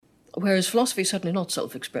whereas philosophy is certainly not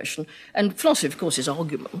self-expression. And philosophy, of course, is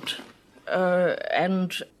argument.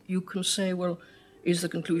 And you can say, well, is the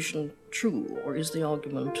conclusion true or is the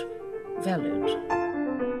argument valid?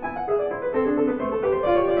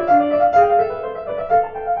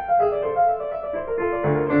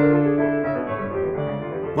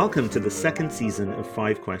 Welcome to the second season of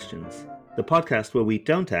 5 Questions, the podcast where we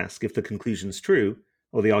don't ask if the conclusion's true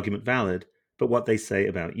or the argument valid, but what they say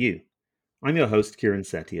about you. I'm your host, Kieran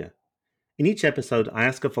Setia. In each episode, I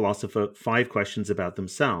ask a philosopher 5 questions about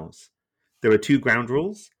themselves. There are 2 ground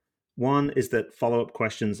rules. One is that follow-up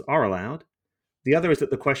questions are allowed. The other is that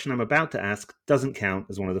the question I'm about to ask doesn't count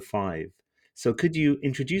as one of the 5. So could you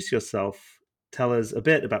introduce yourself, tell us a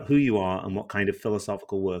bit about who you are and what kind of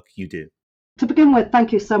philosophical work you do? To begin with,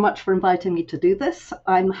 thank you so much for inviting me to do this.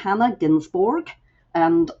 I'm Hannah Ginsborg,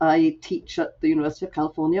 and I teach at the University of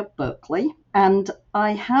California, Berkeley. And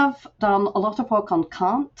I have done a lot of work on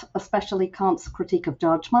Kant, especially Kant's critique of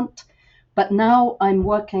judgment. But now I'm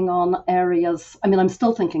working on areas, I'm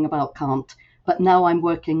still thinking about Kant, but now I'm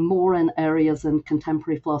working more in areas in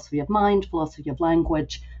contemporary philosophy of mind, philosophy of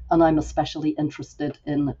language, and I'm especially interested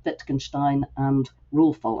in Wittgenstein and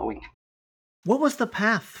rule following. What was the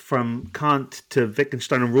path from Kant to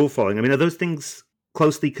Wittgenstein and rule following? Are those things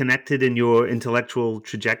closely connected in your intellectual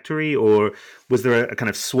trajectory, or was there a kind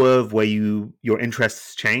of swerve where your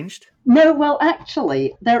interests changed? No, well,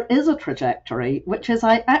 actually, there is a trajectory, which is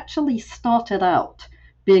I actually started out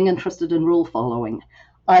being interested in rule following.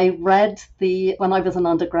 I read when I was an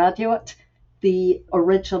undergraduate, the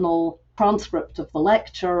original transcript of the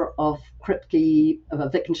lecture of Kripke,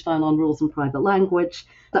 Wittgenstein on Rules and Private Language.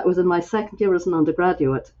 That was in my second year as an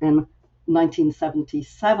undergraduate in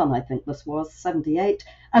 1977, I think this was, 78.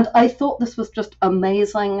 And I thought this was just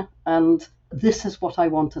amazing, and this is what I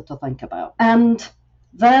wanted to think about. And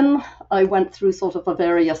then I went through sort of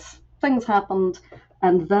various things happened,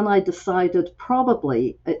 and then I decided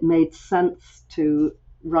probably it made sense to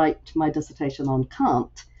write my dissertation on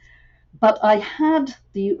Kant. But I had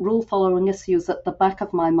the rule-following issues at the back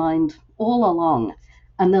of my mind all along.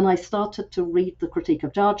 And then I started to read the critique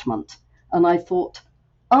of judgment. And I thought,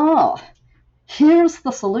 here's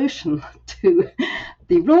the solution to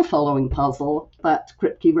the rule-following puzzle that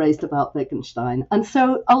Kripke raised about Wittgenstein. And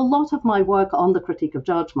so a lot of my work on the critique of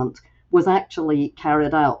judgment was actually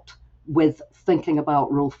carried out with thinking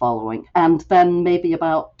about rule-following. And then maybe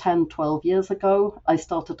about 10, 12 years ago, I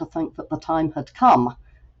started to think that the time had come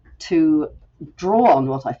to draw on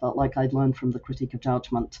what I felt like I'd learned from the critique of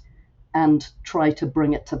judgment and try to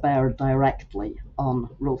bring it to bear directly on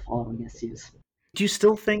rule-following issues. Do you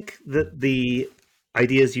still think that the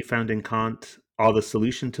ideas you found in Kant are the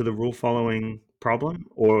solution to the rule-following problem,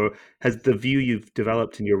 or has the view you've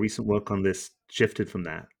developed in your recent work on this shifted from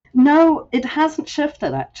that? No, it hasn't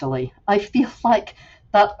shifted, actually. I feel like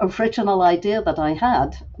that original idea that I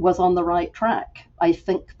had was on the right track. I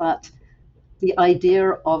think that the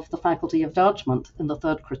idea of the faculty of judgment in the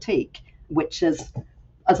third critique, which is,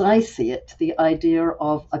 as I see it, the idea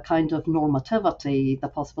of a kind of normativity, the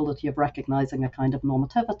possibility of recognizing a kind of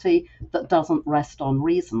normativity that doesn't rest on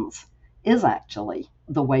reasons, is actually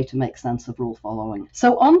the way to make sense of rule following.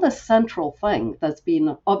 So on this central thing, there's been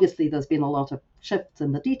a lot of shifts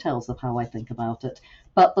in the details of how I think about it,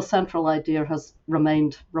 but the central idea has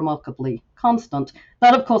remained remarkably constant.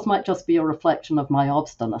 That, of course, might just be a reflection of my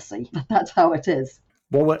obstinacy, but that's how it is.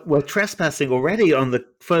 Well, we're trespassing already on the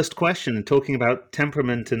first question, talking about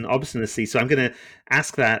temperament and obstinacy. So I'm going to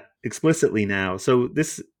ask that explicitly now. So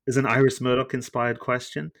this is an Iris Murdoch-inspired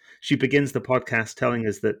question. She begins the podcast telling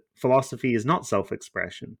us that philosophy is not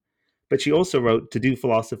self-expression. But she also wrote, to do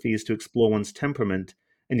philosophy is to explore one's temperament,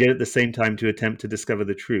 and yet at the same time to attempt to discover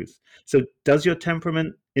the truth. So does your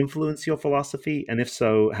temperament influence your philosophy? And if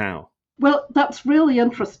so, how? Well, that's really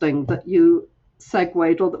interesting that you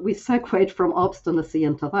segued, or that we segued from obstinacy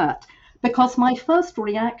into that, because my first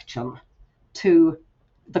reaction to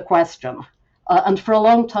the question, and for a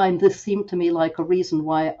long time this seemed to me like a reason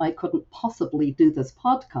why I couldn't possibly do this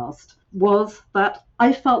podcast, was that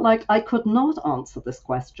I felt like I could not answer this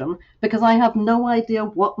question because I have no idea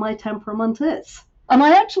what my temperament is. And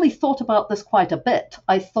I actually thought about this quite a bit.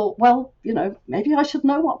 I thought, well, maybe I should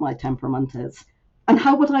know what my temperament is. And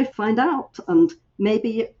how would I find out? And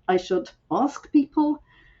maybe I should ask people.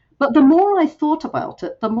 But the more I thought about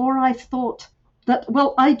it, the more I thought that,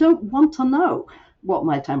 well, I don't want to know what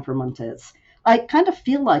my temperament is. I kind of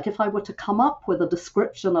feel like if I were to come up with a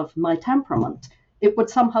description of my temperament, it would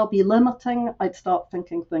somehow be limiting. I'd start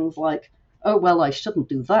thinking things like, oh, well, I shouldn't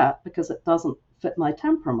do that because it doesn't fit my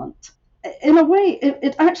temperament. In a way,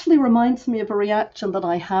 it actually reminds me of a reaction that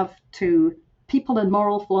I have to people in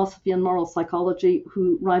moral philosophy and moral psychology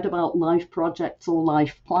who write about life projects or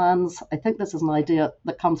life plans. I think this is an idea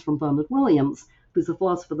that comes from Bernard Williams, who's a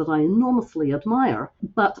philosopher that I enormously admire.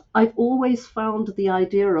 But I've always found the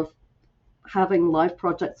idea of having life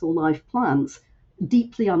projects or life plans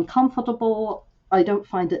deeply uncomfortable. I don't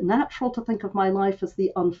find it natural to think of my life as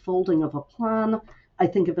the unfolding of a plan. I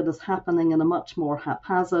think of it as happening in a much more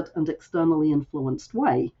haphazard and externally influenced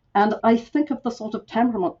way. And I think of the sort of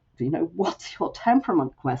temperament, what's your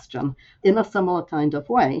temperament question, in a similar kind of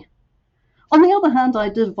way. On the other hand, I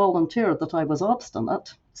did volunteer that I was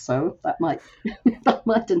obstinate, so that might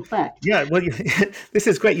in fact. Yeah, well, this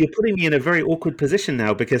is great. You're putting me in a very awkward position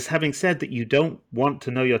now, because having said that you don't want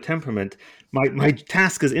to know your temperament, my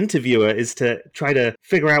task as interviewer is to try to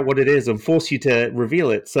figure out what it is and force you to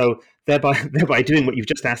reveal it. So thereby doing what you've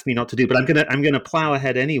just asked me not to do. But I'm gonna plow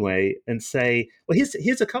ahead anyway and say, well,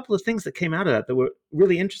 here's a couple of things that came out of that were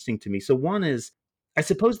really interesting to me. So one is, I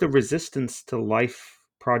suppose the resistance to life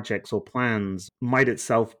projects or plans might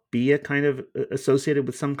itself be a kind of associated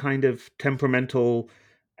with some kind of temperamental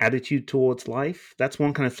attitude towards life. That's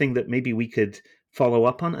one kind of thing that maybe we could follow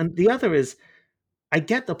up on. And the other is, I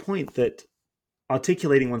get the point that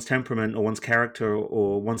articulating one's temperament or one's character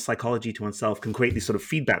or one's psychology to oneself can create these sort of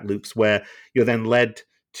feedback loops where you're then led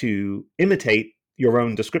to imitate your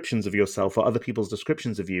own descriptions of yourself or other people's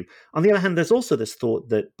descriptions of you. On the other hand, there's also this thought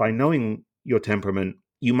that by knowing your temperament,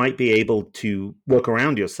 you might be able to work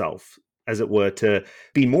around yourself, as it were, to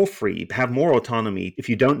be more free, have more autonomy. If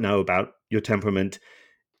you don't know about your temperament,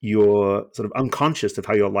 you're sort of unconscious of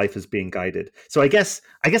how your life is being guided. So I guess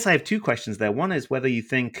I have two questions there. One is whether you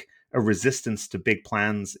think a resistance to big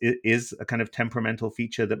plans is a kind of temperamental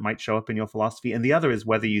feature that might show up in your philosophy. And the other is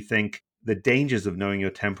whether you think the dangers of knowing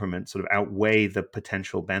your temperament sort of outweigh the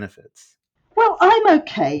potential benefits. Well, I'm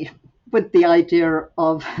okay with the idea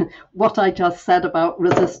of what I just said about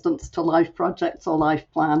resistance to life projects or life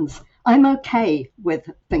plans. I'm okay with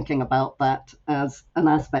thinking about that as an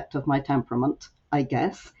aspect of my temperament, I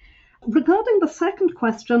guess. Regarding the second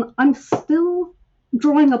question, I'm still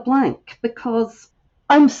drawing a blank because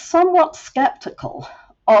I'm somewhat skeptical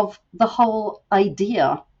of the whole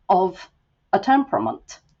idea of a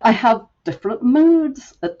temperament. I have different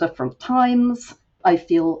moods at different times. I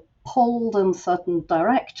feel pulled in certain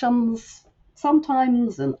directions,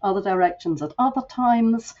 sometimes in other directions at other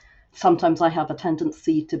times. Sometimes I have a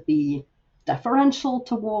tendency to be deferential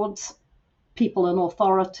towards people in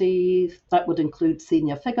authority. That would include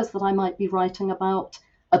senior figures that I might be writing about.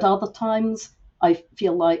 At other times, I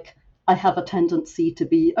feel like I have a tendency to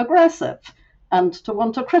be aggressive and to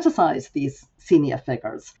want to criticize these senior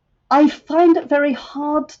figures. I find it very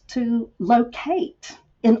hard to locate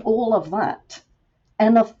in all of that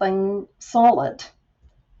anything solid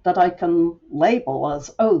that I can label as,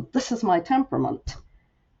 oh, this is my temperament,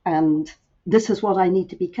 and this is what I need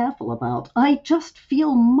to be careful about. I just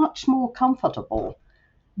feel much more comfortable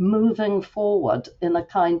moving forward in a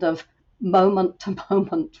kind of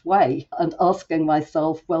moment-to-moment way and asking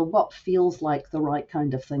myself, well, what feels like the right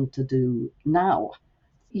kind of thing to do now?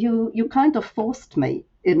 You kind of forced me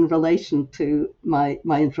in relation to my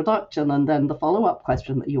introduction and then the follow-up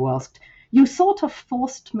question that you asked. You sort of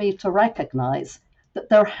forced me to recognize that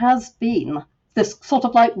there has been this sort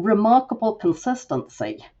of like remarkable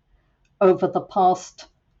consistency over the past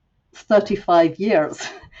 35 years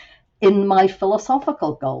in my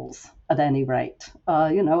philosophical goals, at any rate.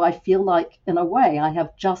 I feel like, in a way, I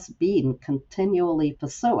have just been continually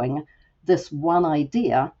pursuing this one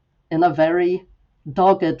idea in a very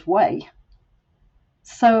dogged way.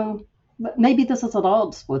 So maybe this is at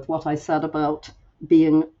odds with what I said about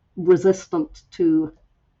being resistant to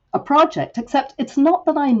a project, except it's not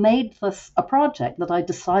that I made this a project, that I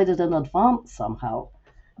decided in advance somehow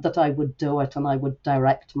that I would do it and I would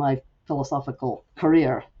direct my philosophical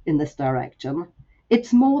career in this direction.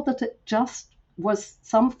 It's more that it just was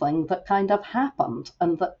something that kind of happened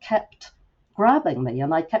and that kept grabbing me,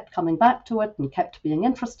 and I kept coming back to it and kept being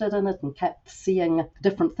interested in it and kept seeing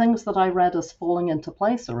different things that I read as falling into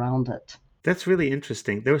place around it. That's really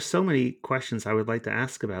interesting. There are so many questions I would like to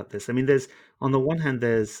ask about this. I mean, on the one hand,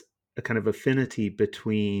 there's a kind of affinity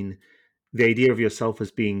between the idea of yourself as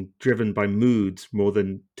being driven by moods more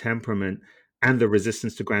than temperament and the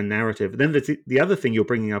resistance to grand narrative. Then the other thing you're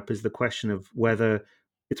bringing up is the question of whether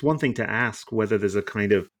it's one thing to ask whether there's a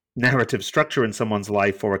kind of narrative structure in someone's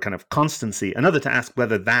life or a kind of constancy, another to ask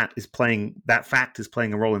whether that fact is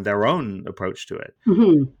playing a role in their own approach to it.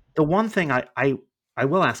 Mm-hmm. The one thing I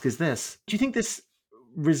will ask is this: do you think this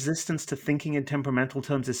resistance to thinking in temperamental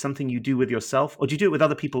terms is something you do with yourself, or do you do it with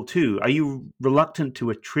other people too? Are you reluctant to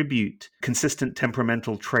attribute consistent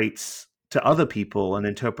temperamental traits to other people and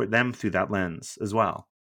interpret them through that lens as well.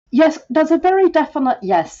 Yes, there's a very definite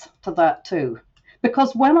yes to that too.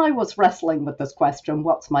 Because when I was wrestling with this question,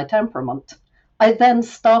 what's my temperament? I then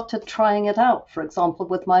started trying it out, for example,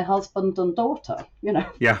 with my husband and daughter.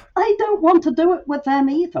 Yeah. I don't want to do it with them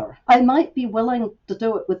either. I might be willing to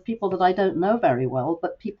do it with people that I don't know very well,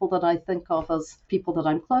 but people that I think of as people that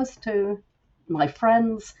I'm close to, my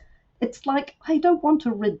friends. It's like I don't want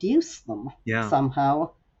to reduce them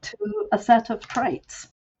somehow to a set of traits.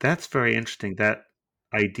 That's very interesting. That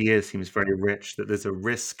idea seems very rich, that there's a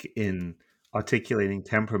risk in articulating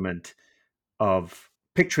temperament of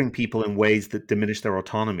picturing people in ways that diminish their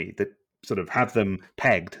autonomy, that sort of have them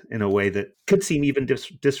pegged in a way that could seem even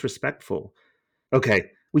disrespectful. Okay,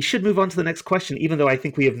 we should move on to the next question, even though I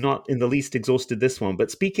think we have not in the least exhausted this one.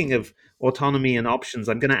 But speaking of autonomy and options,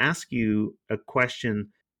 I'm going to ask you a question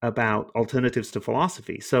about alternatives to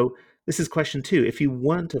philosophy. So this is question 2. If you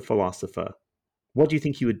weren't a philosopher, what do you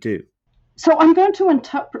think you would do? So I'm going to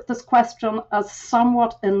interpret this question as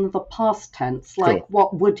somewhat in the past tense, like, Sure.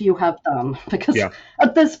 What would you have done? Because Yeah.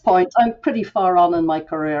 at this point, I'm pretty far on in my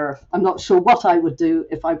career. I'm not sure what I would do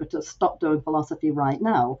if I were to stop doing philosophy right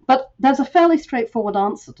now. But there's a fairly straightforward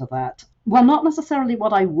answer to that. Well, not necessarily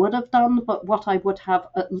what I would have done, but what I would have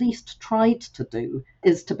at least tried to do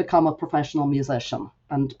is to become a professional musician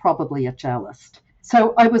and probably a cellist.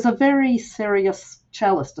 So I was a very serious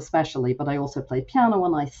cellist, especially, but I also played piano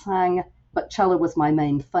and I sang. But cello was my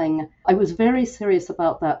main thing. I was very serious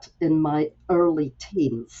about that in my early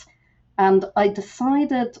teens. And I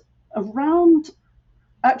decided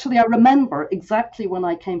actually, I remember exactly when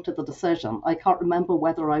I came to the decision. I can't remember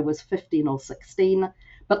whether I was 15 or 16,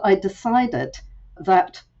 but I decided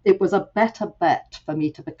that it was a better bet for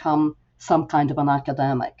me to become some kind of an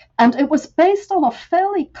academic. And it was based on a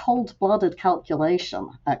fairly cold-blooded calculation,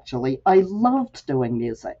 actually. I loved doing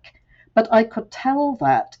music. But I could tell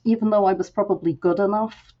that, even though I was probably good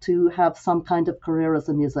enough to have some kind of career as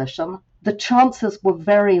a musician, the chances were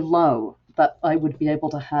very low that I would be able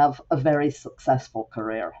to have a very successful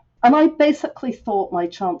career. And I basically thought my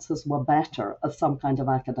chances were better as some kind of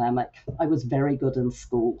academic. I was very good in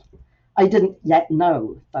school. I didn't yet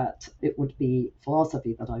know that it would be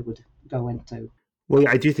philosophy that I would go into. Well,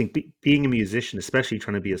 I do think being a musician, especially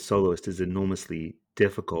trying to be a soloist, is enormously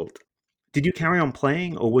difficult. Did you carry on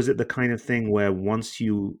playing, or was it the kind of thing where once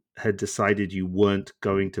you had decided you weren't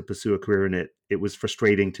going to pursue a career in it, it was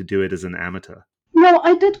frustrating to do it as an amateur? No,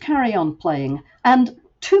 I did carry on playing. And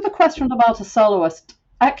to the question about a soloist,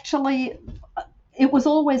 actually, it was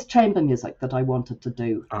always chamber music that I wanted to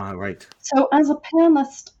do. Ah, right. So as a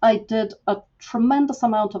pianist, I did a tremendous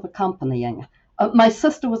amount of accompanying. My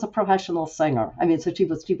sister was a professional singer. I mean, so she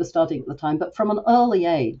was starting at the time, but from an early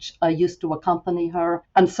age, I used to accompany her.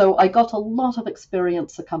 And so I got a lot of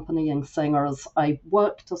experience accompanying singers. I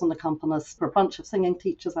worked as an accompanist for a bunch of singing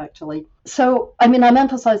teachers, actually. So, I mean, I'm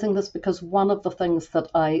emphasizing this because one of the things that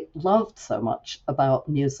I loved so much about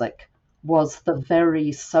music was the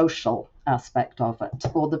very social aspect of it,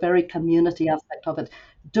 or the very community aspect of it,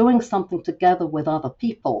 doing something together with other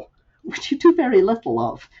people, which you do very little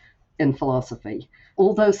of in philosophy.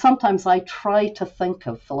 Although sometimes I try to think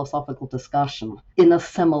of philosophical discussion in a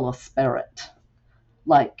similar spirit.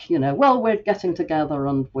 Like, well, we're getting together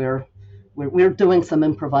and we're doing some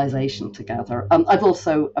improvisation together. I've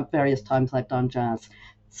also, at various times, I've done jazz,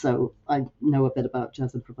 so I know a bit about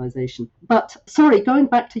jazz improvisation. But, sorry, going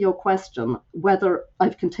back to your question, whether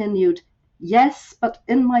I've continued, yes, but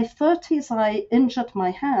in my 30s, I injured my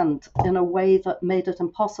hand in a way that made it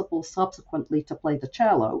impossible subsequently to play the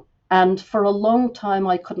cello. And for a long time,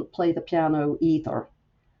 I couldn't play the piano either.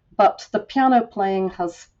 But the piano playing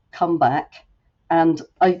has come back, and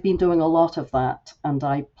I've been doing a lot of that. And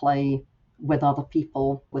I play with other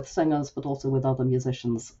people, with singers, but also with other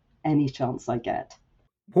musicians, any chance I get.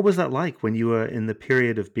 What was that like when you were in the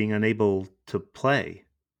period of being unable to play?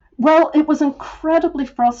 Well, it was incredibly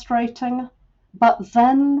frustrating. But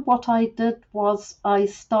then what I did was I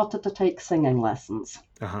started to take singing lessons.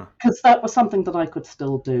 Uh-huh. Because that was something that I could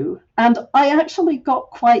still do. And I actually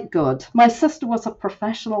got quite good. My sister was a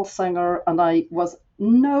professional singer, and I was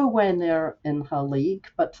nowhere near in her league,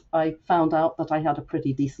 but I found out that I had a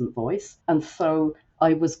pretty decent voice. And so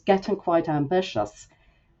I was getting quite ambitious.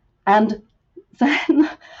 And then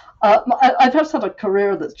I've just had a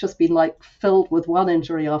career that's just been like filled with one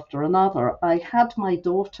injury after another. I had my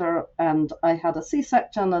daughter and I had a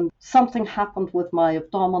C-section, and something happened with my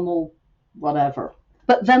abdominal whatever.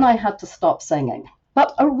 But then I had to stop singing.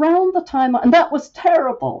 But around the time, and that was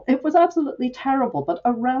terrible, it was absolutely terrible, but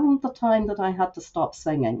around the time that I had to stop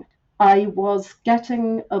singing, I was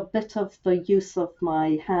getting a bit of the use of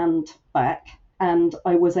my hand back, and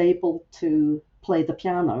I was able to play the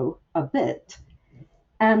piano a bit.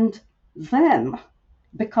 And then,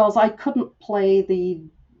 because I couldn't play the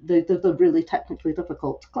really technically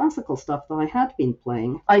difficult classical stuff that I had been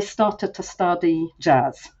playing, I started to study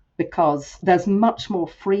jazz because there's much more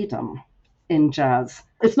freedom in jazz.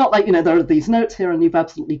 It's not like, there are these notes here and you've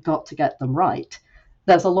absolutely got to get them right.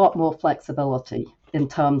 There's a lot more flexibility in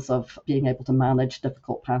terms of being able to manage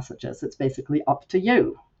difficult passages. It's basically up to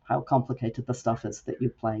you how complicated the stuff is that you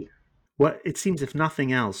play. Well, it seems, if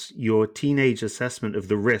nothing else, your teenage assessment of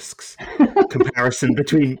the risks comparison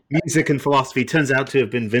between music and philosophy turns out to have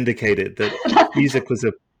been vindicated, that music was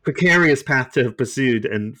a precarious path to have pursued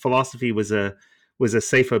and philosophy was a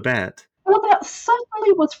safer bet. Well, that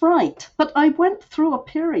certainly was right. But I went through a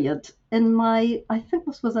period I think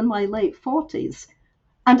this was in my late 40s,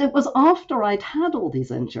 and it was after I'd had all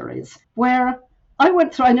these injuries, where I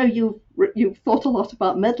went through, I know you've thought a lot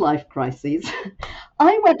about midlife crises.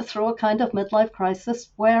 I went through a kind of midlife crisis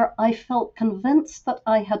where I felt convinced that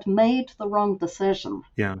I had made the wrong decision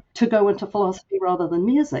to go into philosophy rather than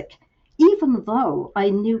music, even though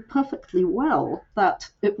I knew perfectly well that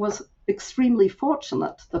it was extremely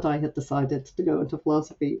fortunate that I had decided to go into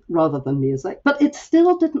philosophy rather than music. But it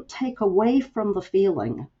still didn't take away from the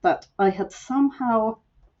feeling that I had somehow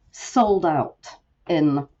sold out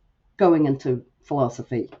in going into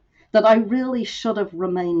philosophy, that I really should have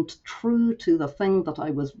remained true to the thing that I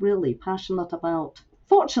was really passionate about.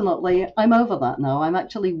 Fortunately, I'm over that now. I'm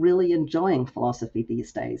actually really enjoying philosophy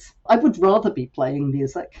these days. I would rather be playing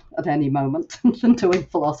music at any moment than doing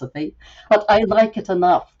philosophy, but I like it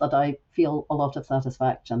enough that I feel a lot of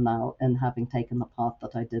satisfaction now in having taken the path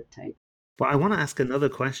that I did take. Well, I want to ask another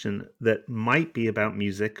question that might be about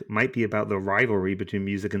music, might be about the rivalry between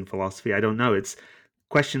music and philosophy. I don't know. It's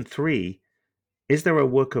question 3. Is there a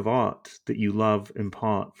work of art that you love in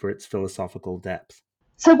part for its philosophical depth?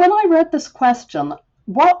 So when I read this question,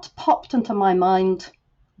 what popped into my mind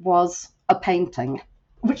was a painting,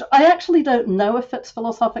 which I actually don't know if it's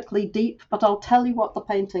philosophically deep, but I'll tell you what the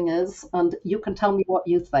painting is, and you can tell me what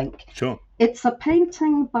you think. Sure. It's a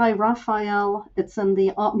painting by Raphael. It's in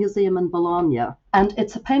the Art Museum in Bologna, and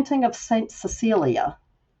it's a painting of Saint Cecilia,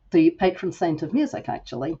 the patron saint of music,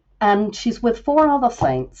 actually. And she's with 4 other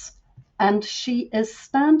saints, and she is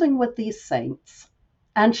standing with these saints,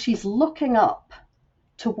 and she's looking up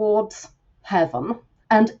towards heaven.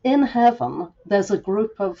 And in heaven, there's a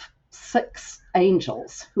group of 6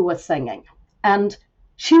 angels who are singing. And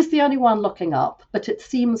she's the only one looking up, but it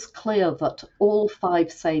seems clear that all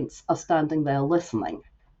 5 saints are standing there listening.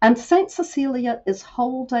 And Saint Cecilia is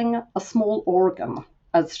holding a small organ,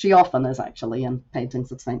 as she often is actually in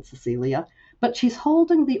paintings of Saint Cecilia, but she's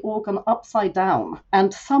holding the organ upside down,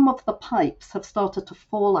 and some of the pipes have started to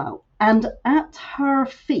fall out. And at her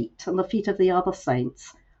feet, and the feet of the other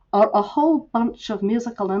saints, are a whole bunch of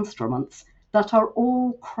musical instruments that are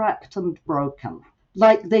all cracked and broken,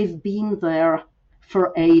 like they've been there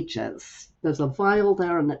for ages. There's a viol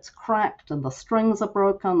there and it's cracked and the strings are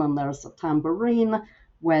broken, and there's a tambourine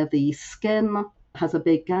where the skin has a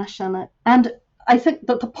big gash in it. And I think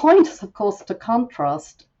that the point is, of course, to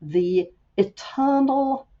contrast the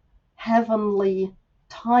eternal, heavenly,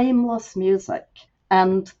 timeless music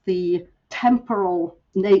and the temporal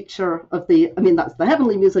nature of that's the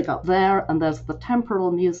heavenly music up there, and there's the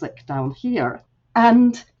temporal music down here.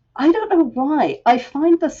 And I don't know why, I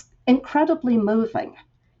find this incredibly moving.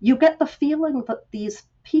 You get the feeling that these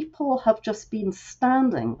people have just been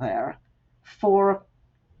standing there for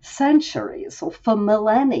centuries or for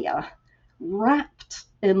millennia, wrapped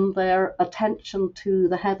in their attention to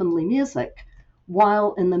the heavenly music,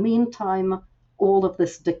 while in the meantime, all of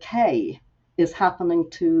this decay is happening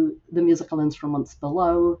to the musical instruments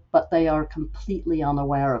below, but they are completely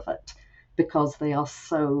unaware of it because they are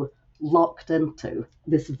so locked into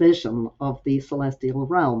this vision of the celestial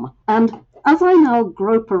realm. And as I now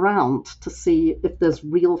grope around to see if there's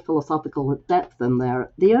real philosophical depth in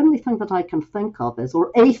there, the only thing that I can think of is,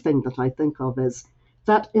 or a thing that I think of is,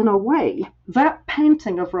 that in a way, that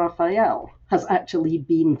painting of Raphael has actually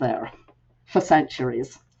been there for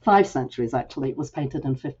centuries. 5 centuries, actually. It was painted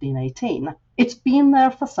in 1518. It's been there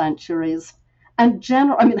for centuries. And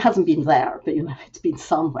it hasn't been there, but it's been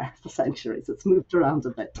somewhere for centuries. It's moved around a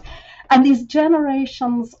bit. And these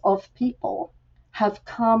generations of people have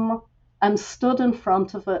come and stood in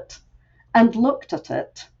front of it and looked at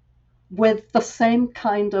it with the same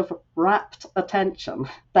kind of rapt attention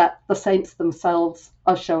that the saints themselves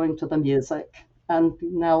are showing to the music. And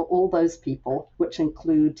now all those people, which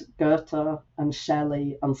include Goethe and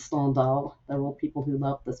Shelley and Stendhal, they're all people who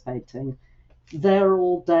love this painting, they're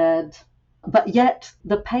all dead. But yet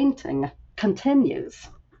the painting continues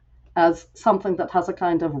as something that has a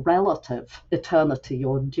kind of relative eternity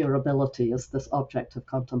or durability as this object of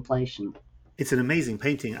contemplation. It's an amazing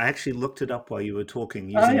painting. I actually looked it up while you were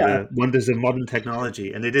talking Oh, using yeah. the wonders of modern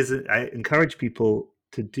technology. And I encourage people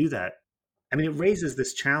to do that. I mean, it raises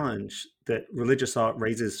this challenge that religious art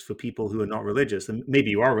raises for people who are not religious. And maybe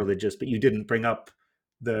you are religious, but you didn't bring up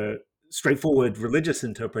the straightforward religious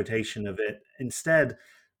interpretation of it. Instead,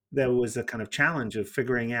 there was a kind of challenge of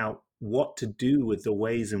figuring out what to do with the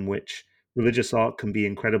ways in which religious art can be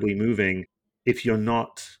incredibly moving if you're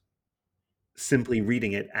not simply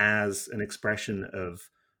reading it as an expression of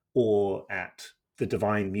awe at the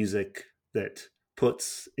divine music that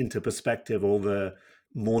puts into perspective all the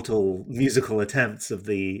mortal musical attempts of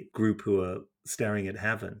the group who are staring at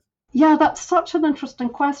heaven. Yeah, that's such an interesting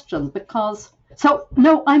question because, so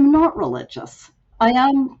no, I'm not religious. I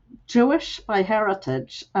am Jewish by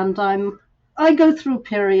heritage, and I go through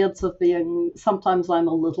periods of being, sometimes I'm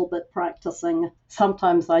a little bit practicing,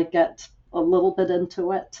 sometimes I get a little bit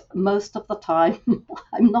into it. Most of the time,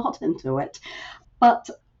 I'm not into it. But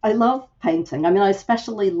I love painting. I mean, I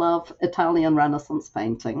especially love Italian Renaissance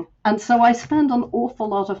painting. And so I spend an awful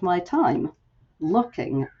lot of my time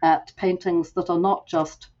looking at paintings that are not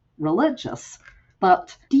just religious,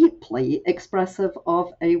 but deeply expressive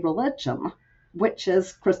of a religion, which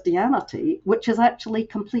is Christianity, which is actually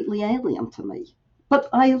completely alien to me. But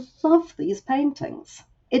I love these paintings.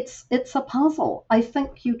 It's a puzzle. I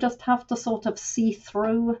think you just have to sort of see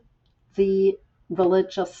through the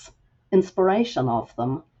religious inspiration of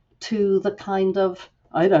them to the kind of,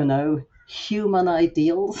 I don't know, human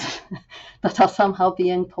ideals that are somehow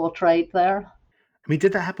being portrayed there. I mean,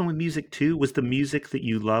 did that happen with music too? Was the music that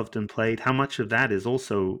you loved and played, how much of that is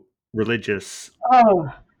also religious?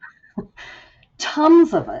 Oh,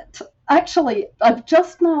 tons of it. Actually, I've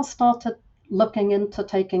just now started looking into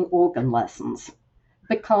taking organ lessons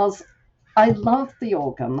because I love the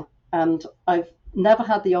organ and I've never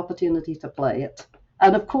had the opportunity to play it.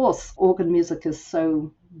 And of course, organ music is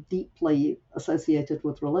so deeply associated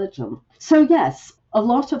with religion. So, yes, a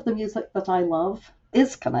lot of the music that I love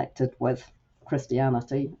is connected with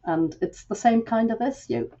Christianity, and it's the same kind of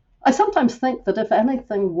issue. I sometimes think that if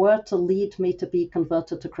anything were to lead me to be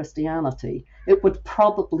converted to Christianity, it would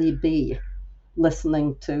probably be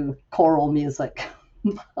listening to choral music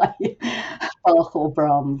by Bach or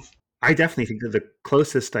Brahms. I definitely think that the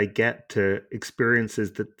closest I get to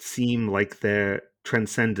experiences that seem like they're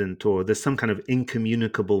transcendent or there's some kind of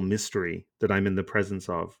incommunicable mystery that I'm in the presence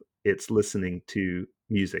of, it's listening to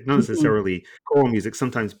music. Not necessarily choral music,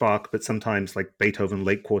 sometimes Bach, but sometimes like Beethoven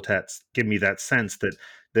late quartets give me that sense that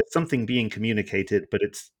there's something being communicated, but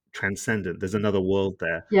it's transcendent. There's another world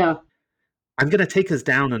there. Yeah. I'm going to take us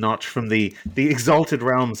down a notch from the exalted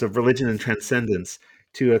realms of religion and transcendence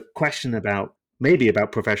to a question about maybe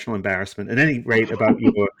about professional embarrassment, at any rate about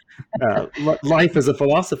your life as a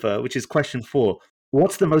philosopher, which is question 4.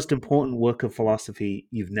 What's the most important work of philosophy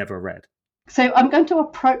you've never read? So I'm going to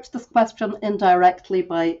approach this question indirectly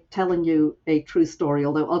by telling you a true story,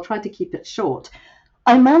 although I'll try to keep it short.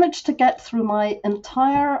 I managed to get through my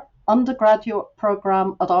entire undergraduate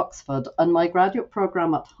program at Oxford and my graduate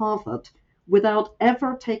program at Harvard without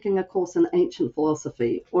ever taking a course in ancient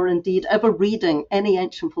philosophy, or indeed ever reading any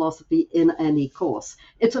ancient philosophy in any course.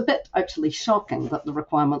 It's a bit actually shocking that the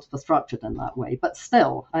requirements were structured in that way, but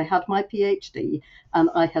still, I had my PhD and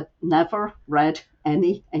I had never read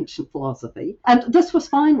any ancient philosophy. And this was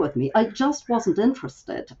fine with me. I just wasn't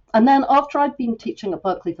interested. And then after I'd been teaching at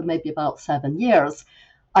Berkeley for maybe about 7 years,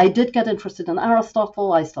 I did get interested in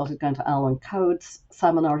Aristotle. I started going to Alan Code's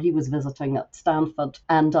seminar. He was visiting at Stanford,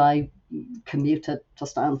 and I commuted to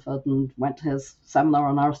Stanford and went to his seminar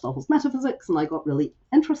on Aristotle's metaphysics, and I got really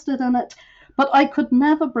interested in it. But I could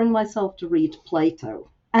never bring myself to read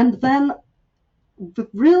Plato. And then,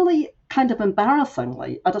 really kind of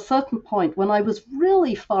embarrassingly, at a certain point when I was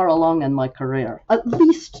really far along in my career, at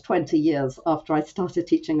least 20 years after I started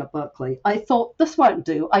teaching at Berkeley, I thought, this won't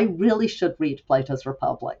do. I really should read Plato's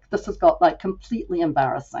Republic. This has got completely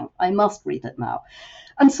embarrassing. I must read it now.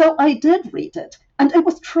 And so I did read it, and it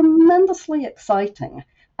was tremendously exciting.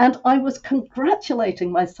 And I was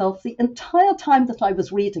congratulating myself the entire time that I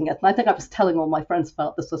was reading it. And I think I was telling all my friends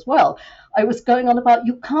about this as well. I was going on about,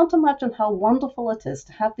 you can't imagine how wonderful it is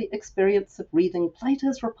to have the experience of reading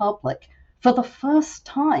Plato's Republic for the first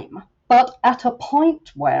time, but at a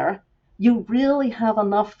point where you really have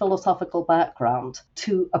enough philosophical background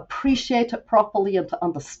to appreciate it properly and to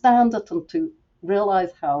understand it and to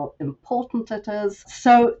realize how important it is.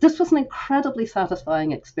 So this was an incredibly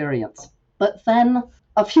satisfying experience. But then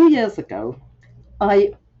a few years ago,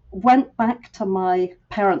 I went back to my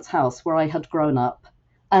parents' house where I had grown up,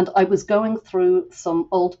 and I was going through some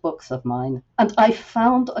old books of mine, and I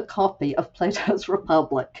found a copy of Plato's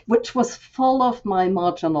Republic, which was full of my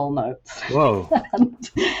marginal notes. Whoa. And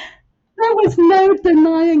there was no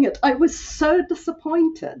denying it. I was so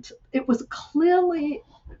disappointed. It was clearly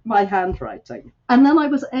my handwriting. And then I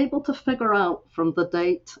was able to figure out from the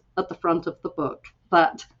date at the front of the book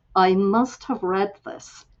that I must have read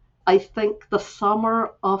this, I think, the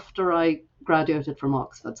summer after I graduated from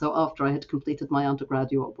Oxford, so after I had completed my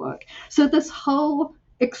undergraduate work. So this whole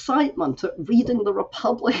excitement at reading the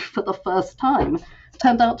Republic for the first time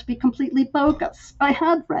turned out to be completely bogus. I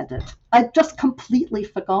had read it. I'd just completely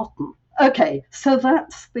forgotten. Okay, so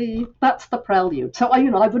that's the prelude. So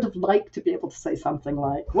I would have liked to be able to say something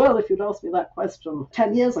like, well, if you'd asked me that question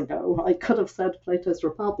 10 years ago, I could have said Plato's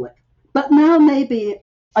Republic. But now maybe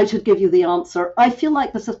I should give you the answer. I feel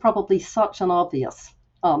like this is probably such an obvious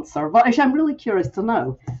answer, but actually I'm really curious to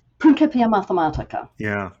know. Principia Mathematica.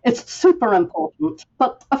 Yeah. It's super important,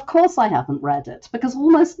 but of course I haven't read it because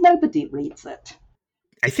almost nobody reads it.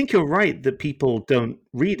 I think you're right that people don't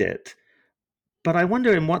read it, but I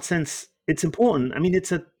wonder in what sense it's important. I mean,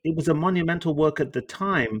 it was a monumental work at the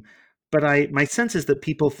time, but my sense is that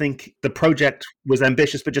people think the project was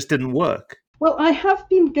ambitious but just didn't work. Well, I have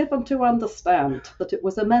been given to understand that it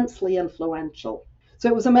was immensely influential. So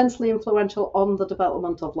it was immensely influential on the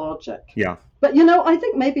development of logic. Yeah. But, I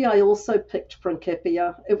think maybe I also picked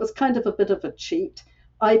Principia. It was kind of a bit of a cheat.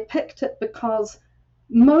 I picked it because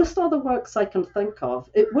most other works I can think of,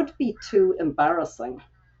 it would be too embarrassing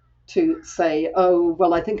to say, oh,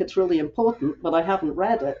 well, I think it's really important, but I haven't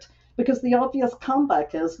read it. Because the obvious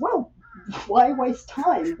comeback is, well, why waste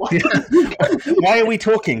time? Why are we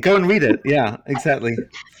talking? Go and read it. Yeah, exactly.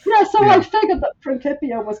 So I figured that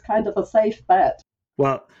Principia was kind of a safe bet.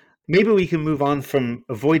 Well, maybe we can move on from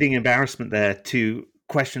avoiding embarrassment there to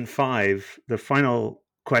question 5, the final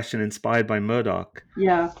question inspired by Murdoch.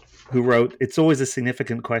 Yeah. Who wrote, "It's always a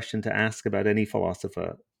significant question to ask about any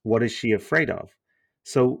philosopher. What is she afraid of?"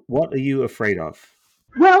 So what are you afraid of?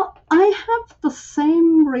 Well, I have the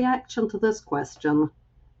same reaction to this question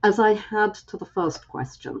as I had to the first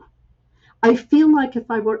question. I feel like if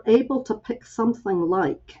I were able to pick something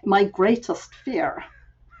like my greatest fear,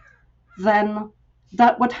 then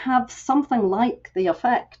that would have something like the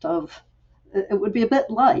effect of, it would be a bit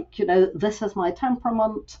like, this is my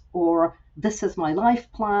temperament or this is my life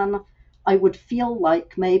plan. I would feel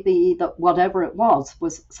like maybe that whatever it was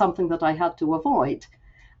something that I had to avoid.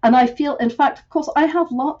 And I feel, in fact, of course, I have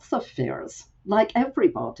lots of fears, like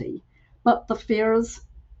everybody, but the fears,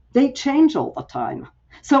 they change all the time.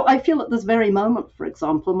 So I feel at this very moment, for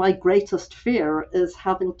example, my greatest fear is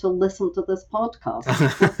having to listen to this podcast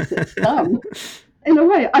once it's done. In a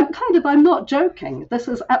way, I'm not joking. This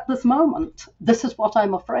is, at this moment, this is what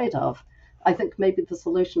I'm afraid of. I think maybe the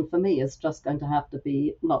solution for me is just going to have to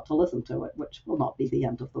be not to listen to it, which will not be the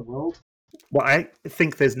end of the world. Well, I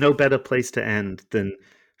think there's no better place to end than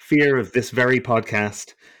fear of this very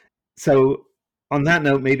podcast. So on that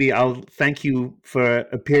note, maybe I'll thank you for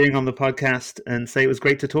appearing on the podcast and say it was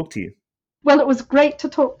great to talk to you. Well, it was great to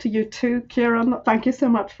talk to you too, Kieran. Thank you so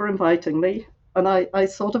much for inviting me. And I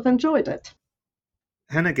sort of enjoyed it.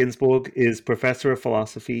 Hannah Ginsborg is Professor of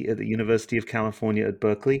Philosophy at the University of California at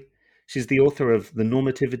Berkeley. She's the author of The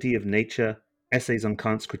Normativity of Nature, Essays on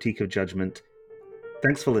Kant's Critique of Judgment.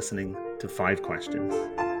 Thanks for listening to 5 Questions.